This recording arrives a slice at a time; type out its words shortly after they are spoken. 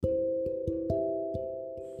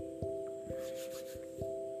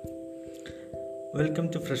Welcome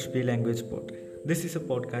to Fresh Bee Language Pod. This is a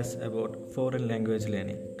podcast about foreign language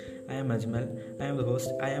learning. I am Ajmal. I am the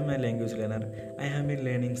host. I am a language learner. I have been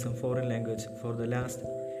learning some foreign language for the last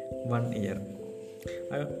 1 year.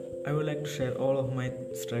 I, I would like to share all of my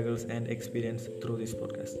struggles and experience through this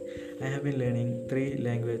podcast. I have been learning three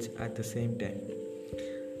languages at the same time.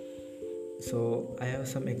 So I have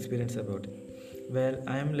some experience about it. Well,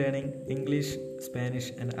 I am learning English,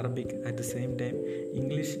 Spanish, and Arabic at the same time.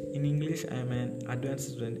 In English, I am an advanced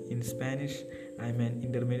student. In Spanish, I am an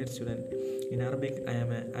intermediate student. In Arabic, I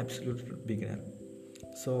am an absolute beginner.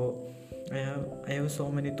 So I have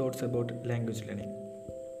so many thoughts about language learning.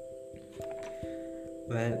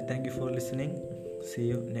 Well, thank you for listening. See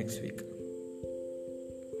you next week.